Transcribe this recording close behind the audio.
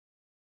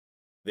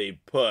they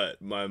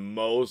put my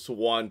most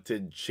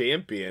wanted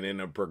champion in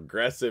a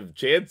progressive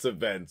chance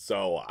event,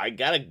 so I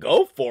gotta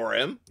go for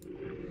him.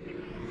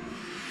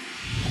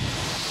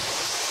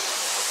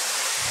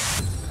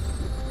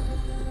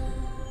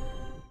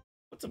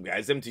 What's up,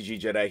 guys?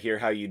 MtgJedi here.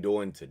 How you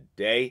doing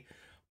today?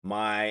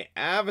 My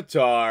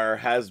avatar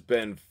has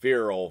been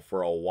feral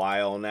for a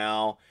while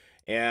now,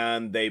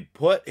 and they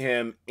put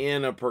him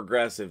in a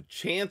progressive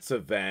chance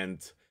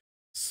event,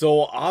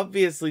 so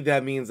obviously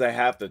that means I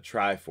have to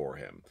try for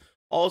him.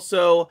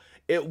 Also,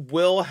 it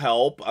will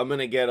help. I'm going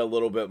to get a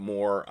little bit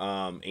more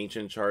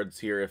ancient shards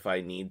here if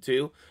I need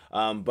to,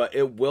 but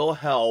it will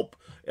help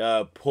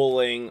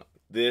pulling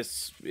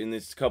this in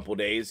this couple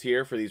days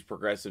here for these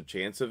progressive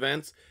chance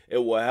events. It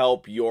will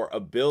help your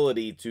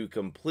ability to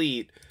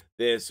complete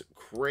this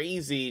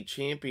crazy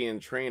champion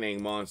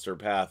training monster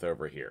path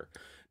over here.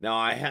 Now,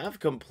 I have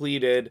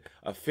completed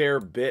a fair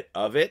bit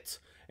of it,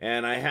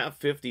 and I have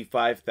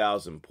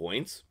 55,000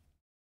 points.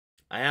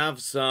 I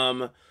have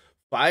some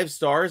 5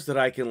 stars that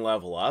I can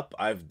level up.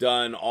 I've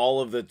done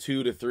all of the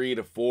 2 to 3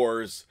 to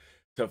 4s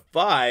to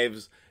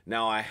 5s.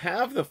 Now I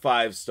have the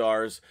 5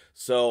 stars,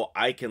 so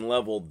I can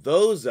level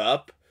those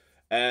up.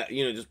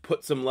 Just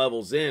put some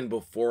levels in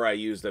before I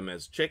use them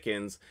as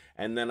chickens,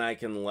 and then I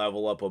can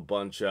level up a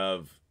bunch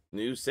of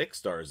new 6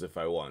 stars if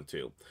I want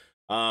to.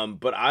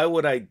 But I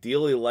would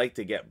ideally like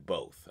to get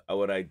both. I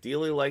would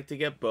ideally like to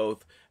get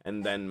both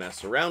and then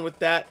mess around with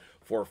that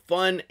for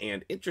fun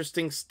and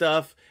interesting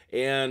stuff,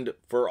 and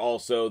for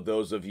also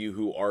those of you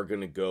who are going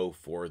to go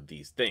for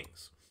these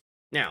things.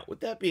 Now,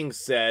 with that being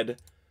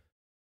said,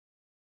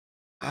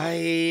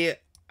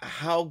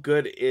 how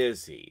good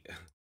is he?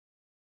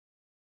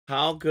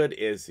 How good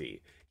is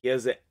he? He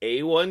has an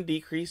A1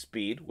 decreased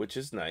speed, which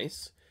is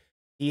nice.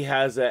 He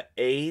has a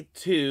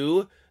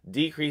A2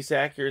 decreased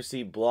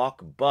accuracy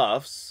block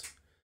buffs,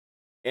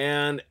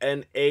 and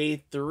an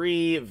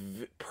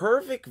A3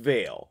 perfect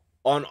veil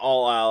on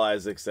all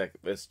allies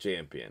except this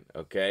champion,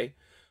 okay?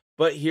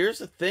 But here's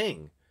the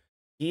thing.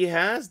 He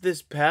has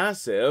this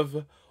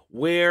passive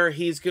where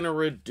he's going to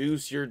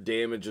reduce your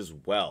damage as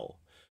well.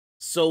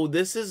 So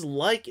this is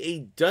like a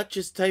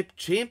Duchess type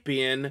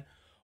champion,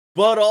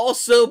 but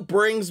also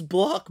brings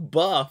block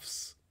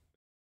buffs.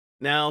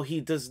 Now,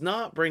 he does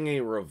not bring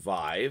a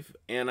revive,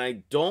 and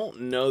I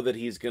don't know that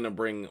he's going to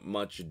bring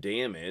much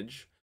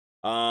damage.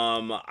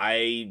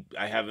 I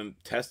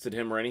haven't tested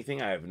him or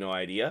anything. I have no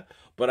idea.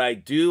 But I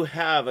do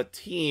have a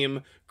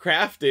team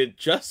crafted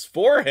just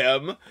for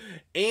him,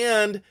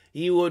 and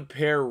he would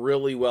pair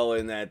really well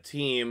in that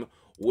team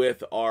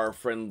with our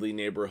friendly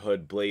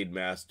neighborhood Blade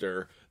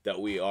Master that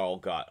we all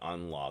got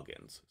on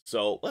logins.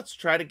 So let's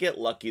try to get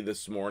lucky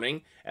this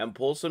morning and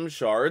pull some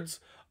shards.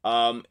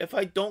 If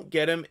I don't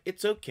get him,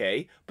 it's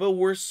okay, but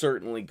we're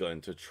certainly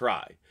going to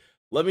try.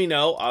 Let me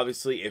know,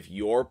 obviously, if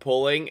you're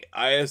pulling.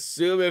 I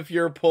assume if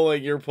you're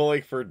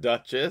pulling for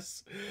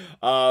Duchess.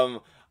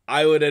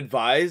 I would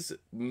advise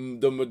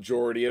the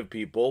majority of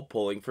people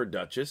pulling for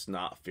Duchess,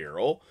 not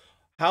Feral.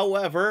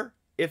 However,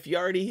 if you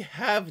already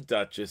have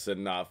Duchess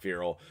and not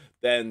Feral,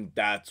 then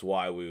that's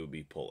why we would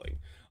be pulling.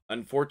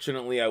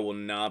 Unfortunately, I will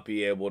not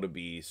be able to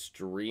be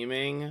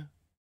streaming.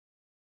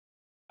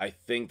 I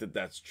think that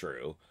that's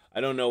true. I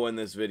don't know when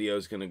this video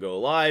is going to go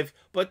live,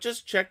 but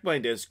just check my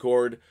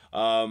Discord.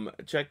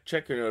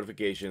 Check your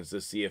notifications to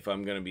see if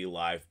I'm going to be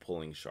live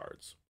pulling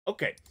shards.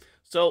 Okay,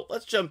 so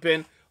let's jump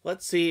in.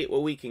 Let's see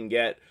what we can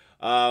get.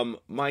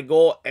 My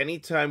goal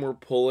anytime we're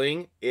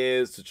pulling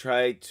is to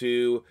try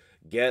to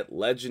get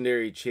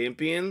legendary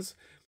champions,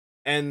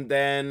 and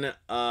then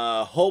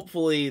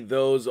hopefully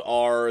those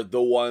are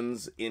the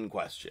ones in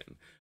question.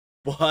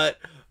 But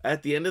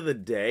at the end of the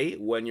day,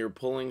 when you're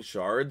pulling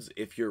shards,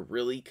 if you're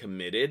really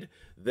committed,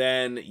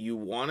 then you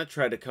want to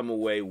try to come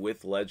away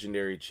with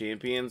legendary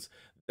champions.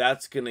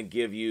 That's going to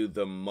give you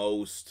the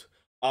most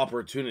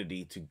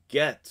opportunity to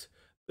get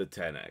the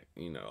 10x,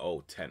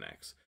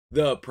 10x,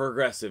 the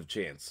progressive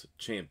chance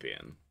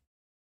champion.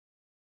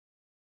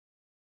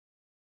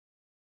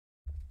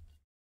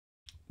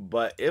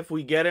 But if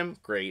we get him,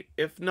 great.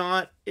 If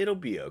not, it'll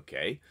be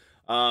okay.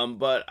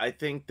 But I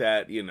think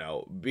that,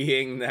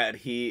 being that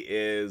he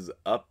is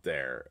up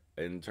there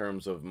in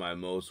terms of my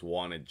most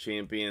wanted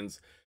champions,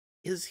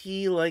 is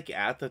he like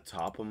at the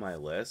top of my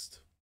list?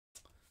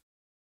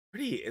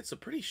 It's a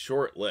pretty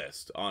short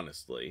list,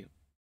 honestly.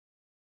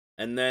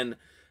 And then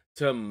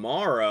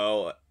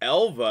tomorrow,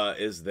 Elva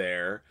is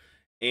there,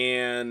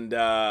 and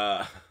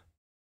there's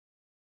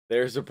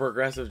a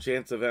progressive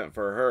chance event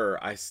for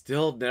her. I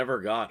still never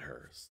got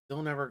her.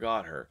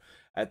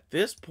 At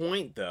this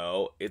point,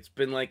 though, it's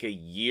been like a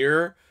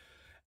year,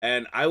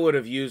 and I would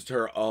have used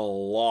her a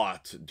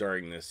lot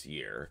during this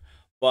year.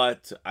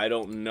 But I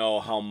don't know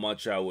how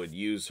much I would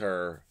use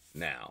her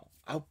now.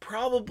 I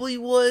probably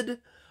would,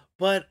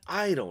 but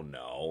I don't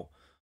know.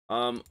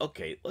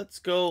 Okay, let's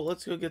go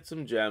get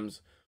some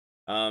gems.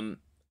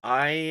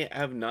 I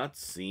have not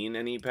seen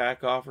any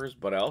pack offers,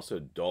 but I also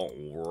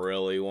don't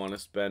really want to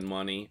spend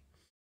money,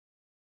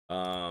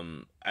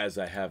 as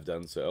I have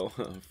done so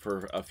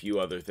for a few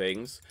other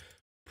things.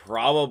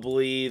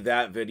 Probably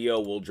that video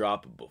will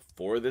drop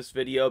before this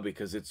video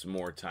because it's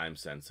more time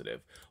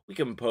sensitive. We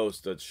can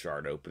post a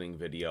shard opening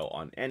video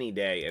on any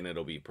day and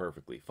it'll be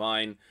perfectly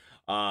fine.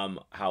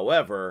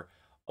 However,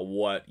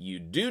 what you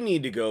do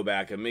need to go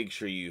back and make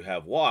sure you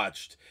have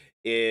watched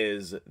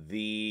is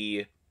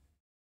the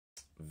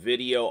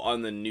video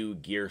on the new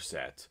gear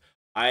set.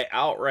 I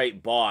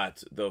outright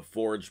bought the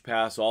Forge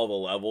Pass, all the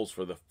levels,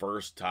 for the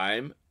first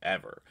time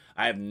ever.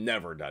 I have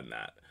never done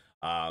that.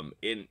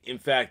 In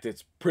fact,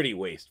 it's pretty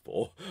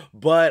wasteful,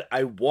 but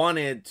I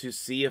wanted to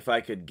see if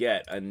I could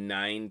get a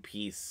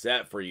 9-piece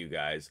set for you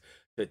guys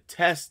to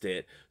test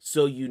it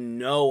so you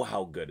know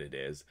how good it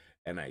is.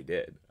 And I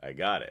did. I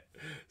got it.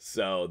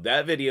 So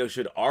that video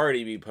should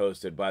already be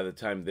posted by the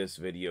time this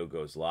video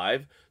goes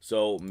live.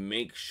 So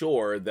make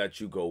sure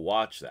that you go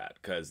watch that,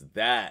 because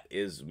that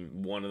is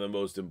one of the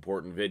most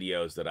important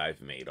videos that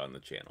I've made on the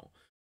channel,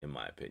 in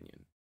my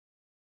opinion.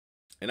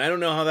 And I don't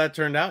know how that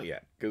turned out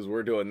yet, because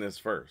we're doing this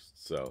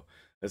first. So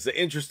it's an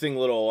interesting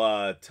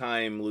little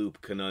time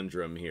loop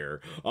conundrum here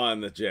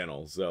on the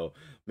channel. So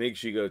make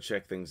sure you go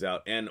check things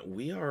out. And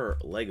we are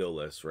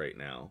Legoless right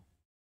now.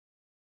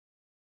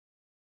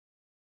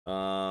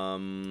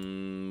 Baloney.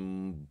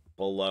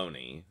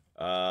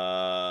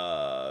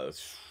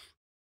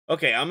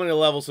 Okay, I'm gonna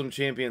level some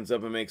champions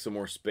up and make some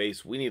more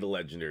space. We need a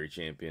legendary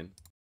champion.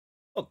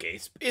 Okay,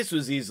 space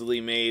was easily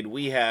made.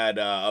 We had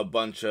a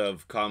bunch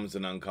of commons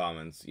and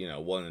uncommons, you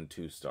know, 1 and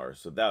 2 stars,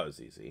 so that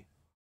was easy.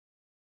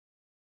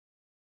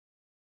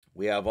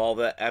 We have all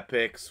the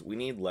epics. We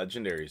need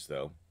legendaries,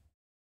 though.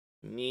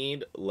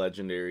 Need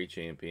legendary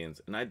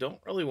champions, and I don't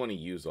really want to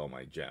use all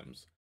my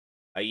gems.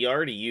 I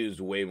already used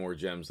way more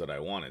gems than I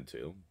wanted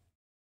to.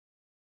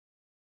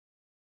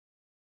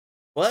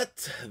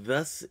 But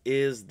thus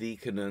is the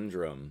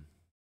conundrum.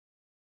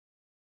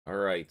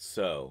 Alright,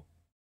 so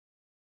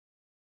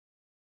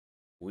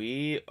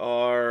we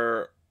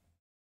are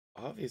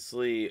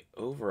obviously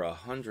over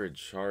 100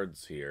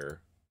 shards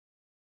here.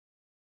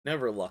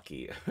 Never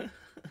lucky.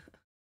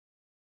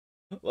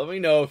 Let me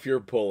know if you're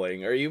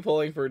pulling. Are you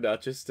pulling for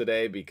Duchess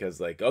today?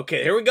 Because, like,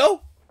 okay, here we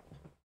go!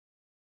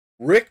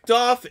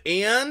 Richtof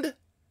and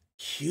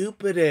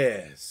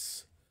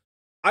Cupidus.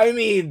 I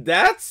mean,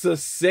 that's a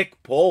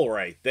sick pull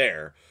right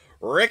there.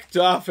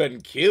 Richtof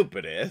and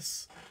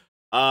Cupidus.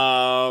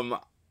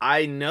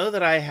 I know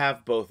that I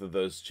have both of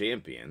those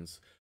champions,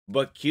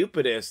 but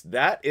Cupidus,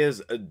 that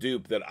is a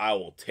dupe that I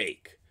will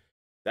take.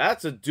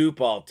 That's a dupe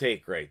I'll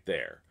take right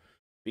there.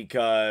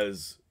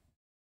 Because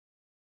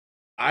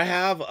I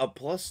have a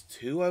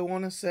 +2, I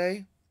want to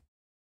say.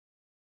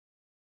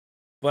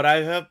 But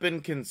I have been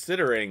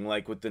considering,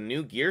 like, with the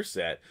new gear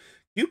set,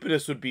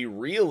 Cupidus would be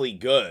really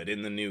good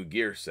in the new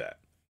gear set.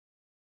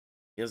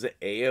 He has an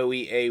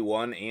AoE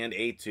A1 and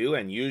A2,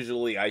 and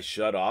usually I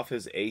shut off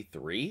his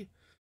A3.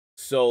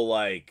 So,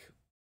 like,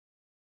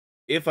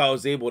 if I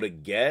was able to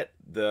get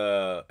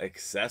the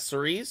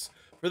accessories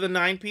for the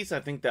 9-piece,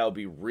 I think that would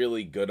be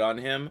really good on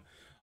him.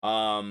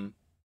 And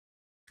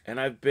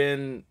I've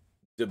been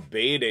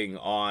debating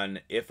on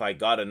if I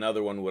got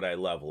another one, would I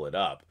level it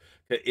up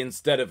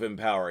instead of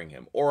empowering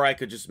him, or I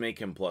could just make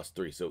him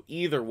 +3. So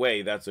either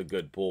way, that's a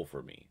good pull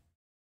for me.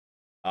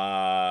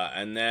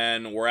 And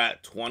then we're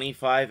at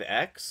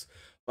 25x,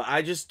 but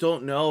I just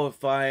don't know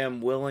if I am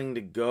willing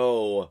to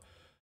go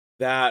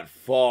that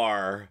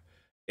far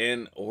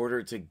in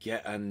order to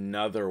get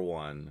another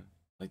one.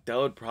 Like, that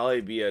would probably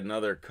be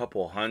another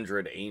couple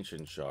hundred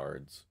ancient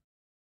shards.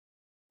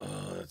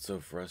 Oh, that's so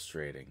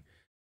frustrating.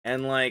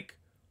 And, like,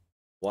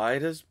 why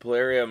does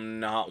Plarium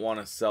not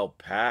want to sell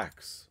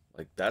packs?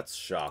 Like, that's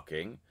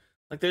shocking.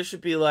 Like, there should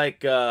be,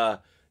 like,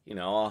 you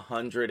know,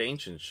 100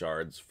 ancient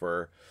shards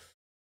for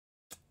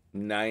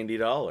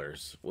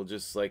 $90. We'll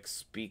just, like,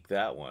 speak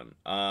that one.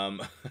 All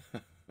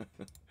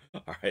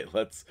right,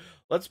 let's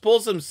pull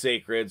some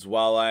sacreds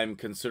while I'm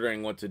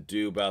considering what to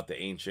do about the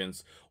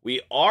ancients.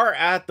 We are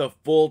at the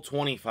full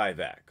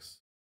 25x.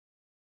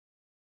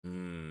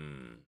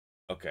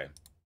 Okay.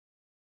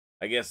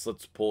 I guess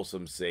let's pull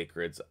some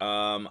sacreds.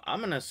 I'm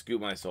gonna scoot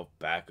myself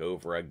back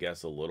over, I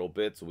guess, a little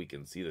bit so we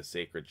can see the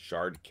sacred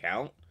shard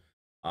count.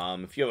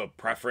 If you have a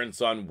preference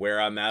on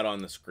where I'm at on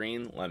the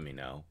screen, let me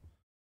know.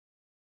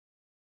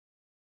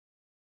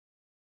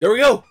 There we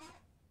go!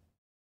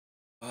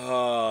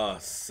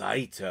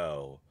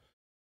 Saito.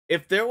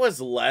 If there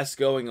was less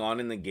going on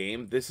in the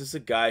game, this is a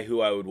guy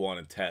who I would want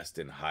to test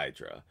in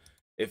Hydra.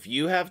 If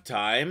you have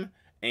time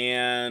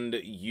and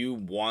you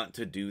want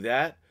to do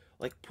that,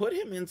 like, put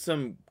him in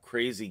some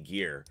crazy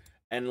gear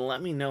and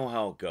let me know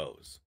how it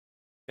goes.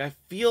 I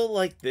feel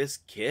like this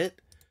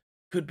kit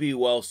could be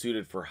well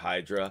suited for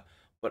Hydra,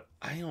 but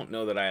I don't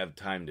know that I have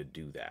time to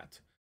do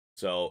that.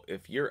 So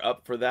if you're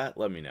up for that,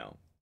 let me know.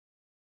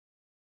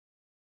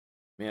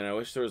 Man, I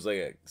wish there was like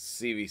a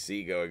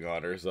CVC going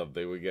on or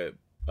something. We get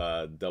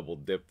double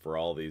dip for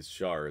all these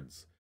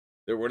shards.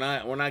 We're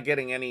not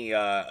getting any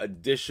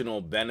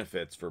additional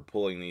benefits for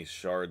pulling these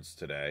shards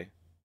today.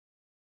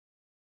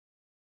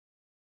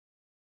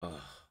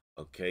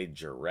 Okay,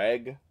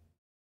 Jareg.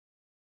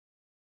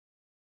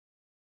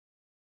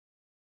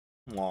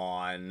 Come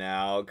on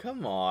now,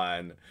 come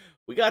on.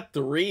 We got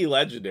 3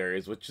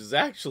 legendaries, which is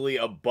actually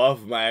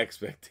above my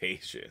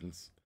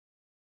expectations.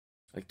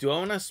 Like, do I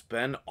want to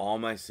spend all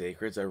my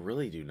sacreds? I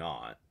really do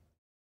not.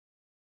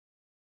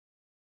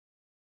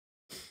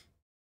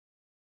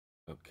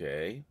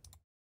 Okay.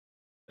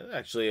 That's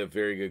actually a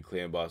very good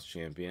clan boss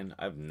champion.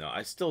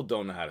 I still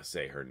don't know how to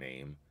say her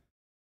name.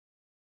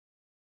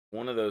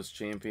 One of those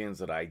champions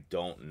that I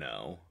don't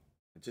know.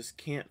 I just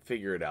can't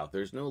figure it out.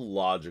 There's no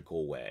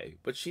logical way.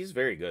 But she's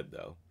very good,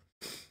 though.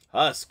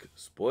 Husk.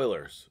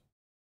 Spoilers.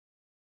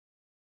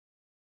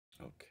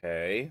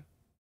 Okay.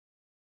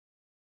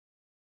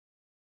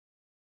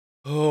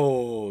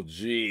 Oh,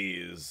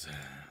 jeez.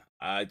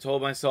 I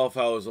told myself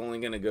I was only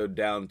going to go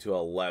down to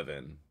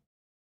 11.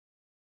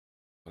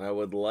 But I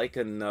would like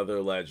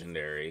another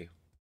legendary.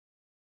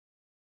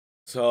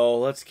 So,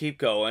 let's keep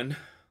going.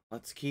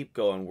 Let's keep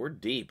going. We're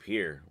deep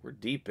here. We're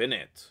deep in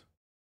it.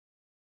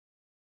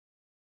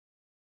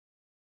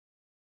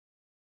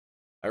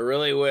 I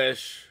really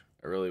wish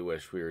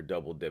we were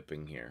double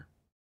dipping here.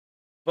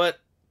 But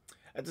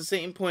at the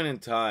same point in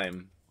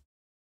time,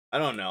 I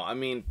don't know. I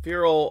mean,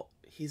 Feral,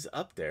 he's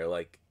up there,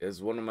 like,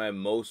 as one of my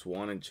most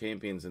wanted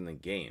champions in the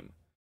game.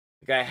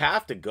 Like, I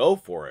have to go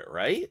for it,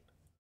 right?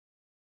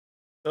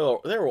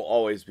 So, there will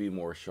always be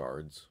more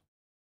shards.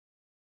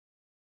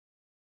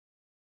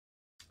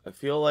 I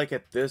feel like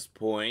at this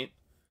point,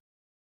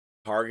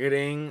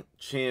 targeting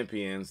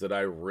champions that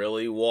I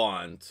really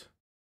want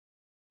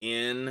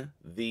in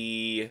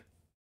the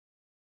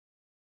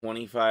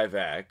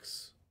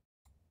 25x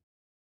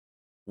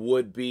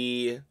would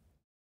be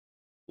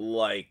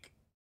like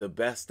the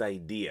best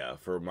idea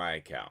for my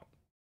account.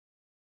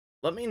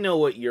 Let me know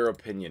what your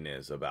opinion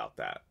is about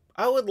that.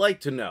 I would like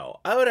to know.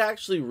 I would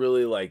actually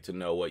really like to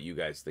know what you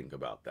guys think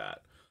about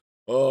that.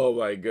 Oh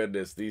my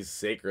goodness, these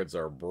sacreds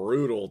are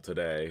brutal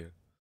today.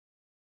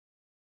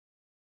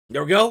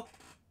 There we go.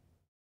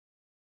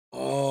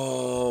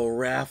 Oh,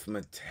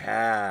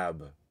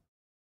 Rathmatab.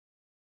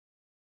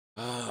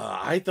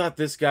 I thought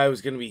this guy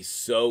was going to be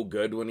so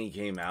good when he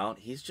came out.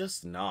 He's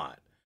just not.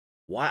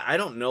 Why? I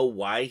don't know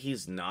why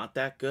he's not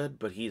that good,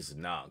 but he's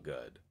not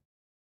good.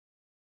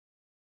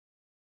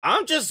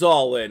 I'm just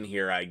all in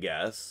here, I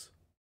guess.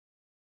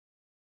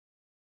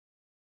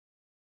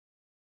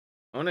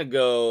 I'm gonna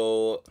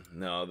go.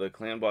 No, the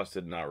clan boss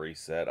did not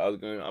reset. I'm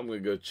gonna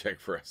go check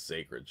for a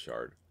sacred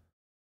shard.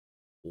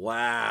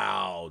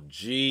 Wow,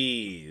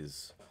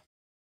 jeez.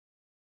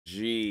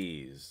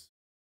 Jeez.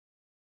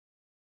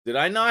 Did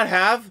I not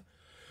have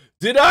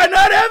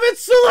it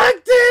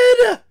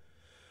selected?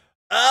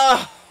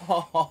 Oh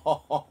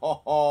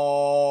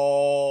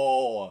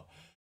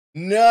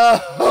no!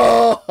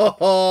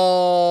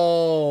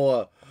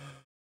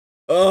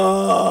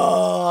 Oh!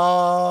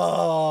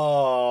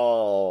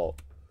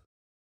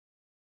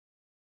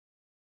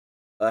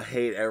 I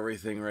hate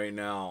everything right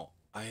now.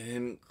 I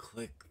didn't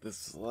click the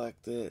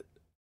select it.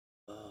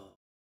 Oh.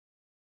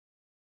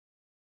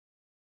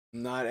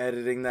 I'm not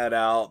editing that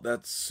out.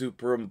 That's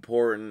super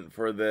important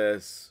for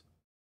this.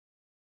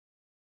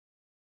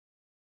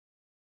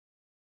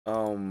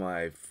 Oh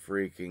my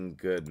freaking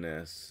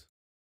goodness.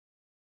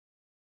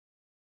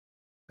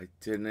 I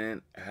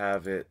didn't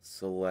have it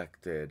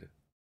selected.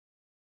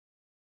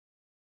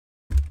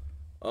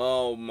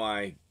 Oh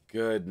my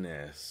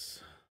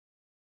goodness.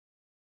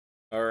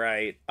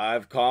 Alright,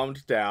 I've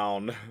calmed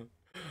down.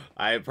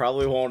 I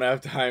probably won't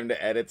have time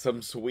to edit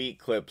some sweet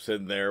clips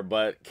in there,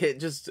 but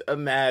just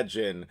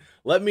imagine.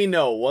 Let me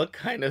know what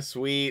kind of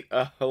sweet,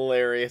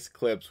 hilarious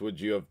clips would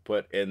you have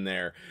put in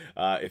there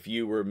if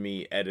you were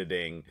me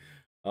editing.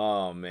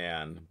 Oh,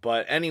 man.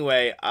 But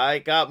anyway, I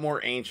got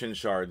more ancient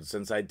shards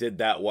since I did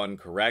that one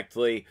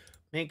correctly.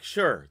 Make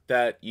sure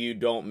that you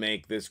don't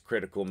make this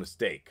critical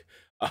mistake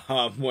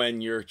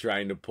when you're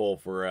trying to pull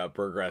for a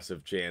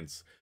progressive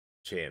chance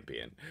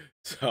champion.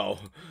 So,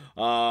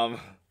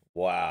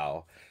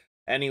 wow.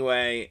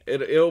 Anyway,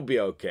 it'll be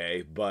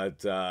okay,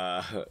 but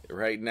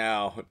right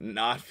now,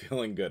 not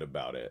feeling good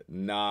about it.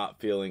 Not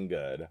feeling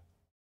good.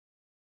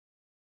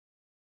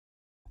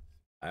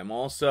 I'm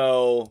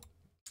also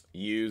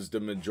used a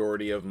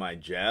majority of my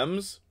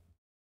gems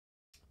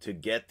to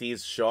get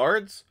these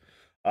shards.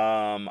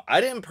 I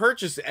didn't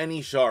purchase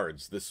any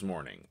shards this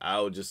morning,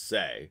 I'll just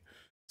say.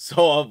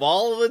 So of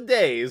all the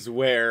days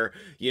where,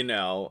 you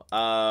know,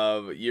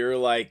 you're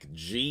like,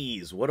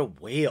 geez, what a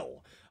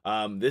whale.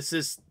 This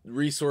is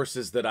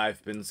resources that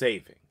I've been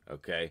saving,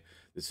 okay?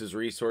 This is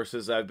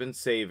resources I've been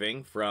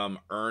saving from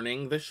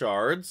earning the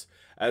shards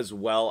as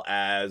well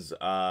as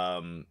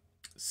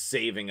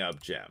saving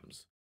up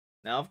gems.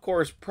 Now, of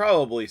course,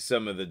 probably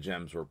some of the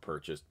gems were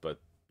purchased, but,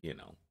 you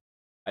know,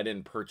 I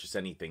didn't purchase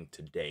anything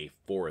today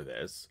for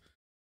this.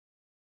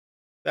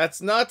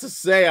 That's not to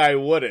say I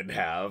wouldn't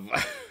have.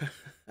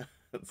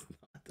 That's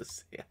not to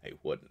say I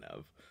wouldn't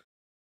have.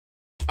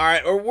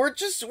 Alright, or we're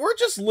just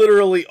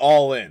literally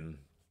all in.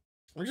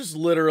 We're just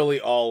literally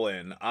all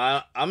in.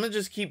 I'm gonna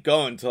just keep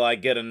going until I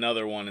get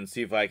another one and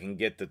see if I can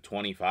get to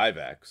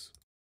 25x.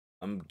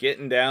 I'm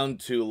getting down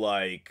to,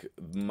 like,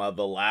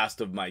 the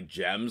last of my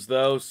gems,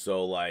 though,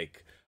 so,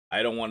 like,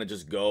 I don't want to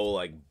just go,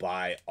 like,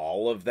 buy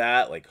all of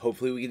that. Like,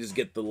 hopefully we can just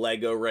get the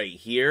Lego right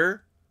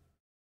here.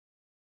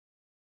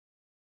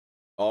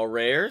 All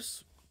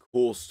rares.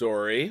 Cool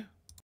story.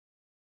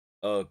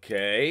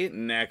 Okay,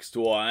 next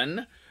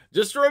one.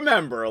 Just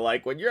remember,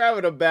 like, when you're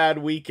having a bad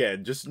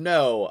weekend, just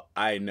know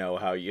I know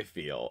how you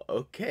feel,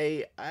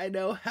 okay? I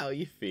know how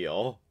you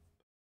feel.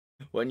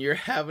 When you're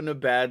having a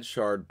bad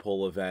shard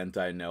pull event,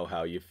 I know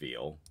how you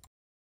feel.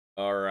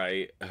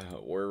 Alright,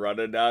 we're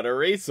running out of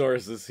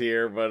resources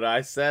here, but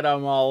I said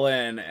I'm all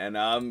in, and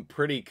I'm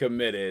pretty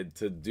committed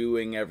to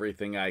doing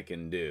everything I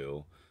can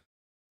do.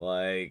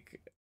 Like,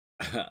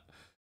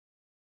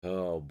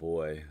 oh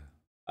boy.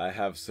 I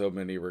have so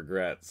many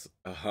regrets.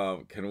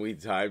 Can we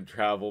time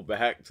travel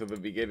back to the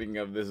beginning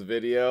of this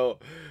video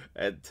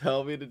and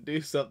tell me to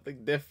do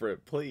something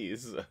different,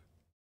 please?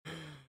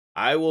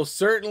 I will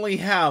certainly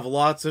have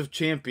lots of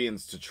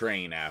champions to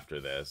train after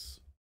this.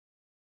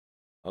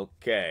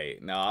 Okay,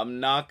 now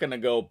I'm not gonna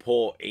go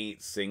pull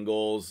 8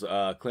 singles.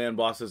 Clan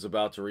Boss is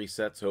about to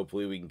reset, so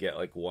hopefully we can get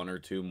like 1 or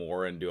 2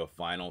 more and do a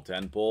final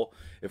 10 pull.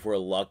 If we're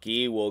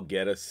lucky, we'll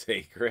get a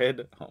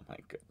sacred. Oh my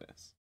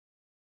goodness.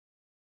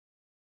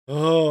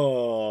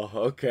 Oh,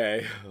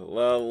 okay.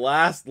 Well,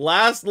 last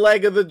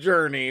leg of the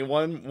journey.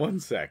 One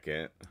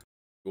second.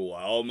 Ooh,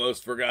 I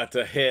almost forgot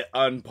to hit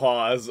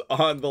unpause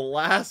on the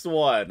last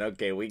one.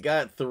 Okay, we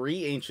got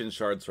 3 ancient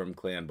shards from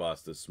Clan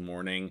Boss this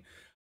morning.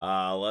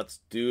 Let's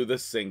do the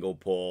single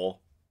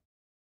pull.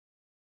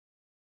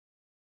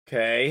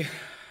 Okay.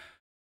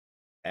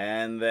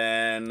 And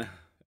then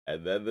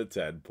the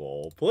 10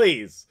 pull.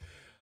 Please.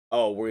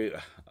 Oh,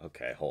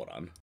 okay, hold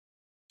on.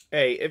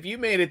 Hey, if you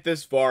made it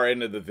this far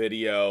into the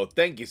video,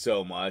 thank you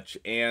so much.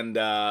 And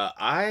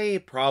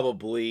I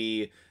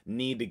probably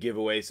need to give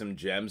away some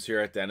gems here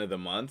at the end of the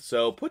month.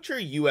 So put your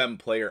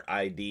player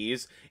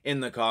IDs in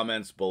the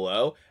comments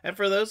below. And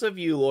for those of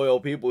you loyal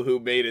people who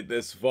made it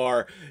this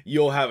far,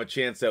 you'll have a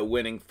chance at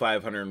winning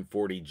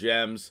 540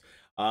 gems.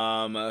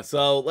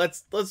 So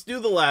let's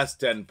do the last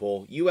 10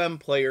 pull.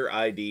 player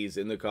IDs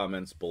in the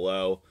comments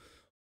below.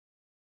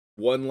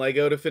 1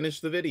 Lego to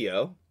finish the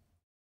video.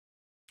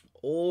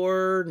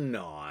 Or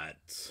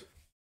not.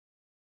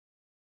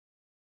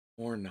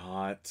 Or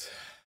not.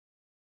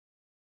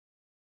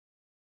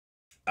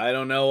 I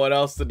don't know what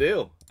else to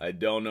do. I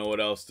don't know what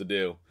else to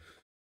do.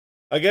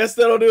 I guess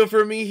that'll do it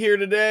for me here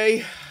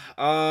today.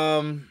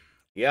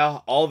 Yeah,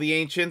 all the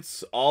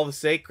ancients, all the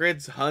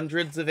sacreds,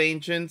 hundreds of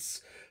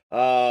ancients,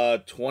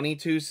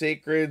 22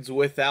 sacreds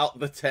without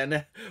the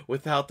 10,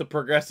 without the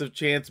progressive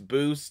chance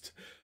boost.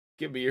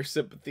 Give me your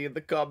sympathy in the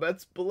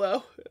comments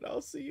below, and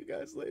I'll see you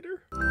guys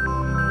later.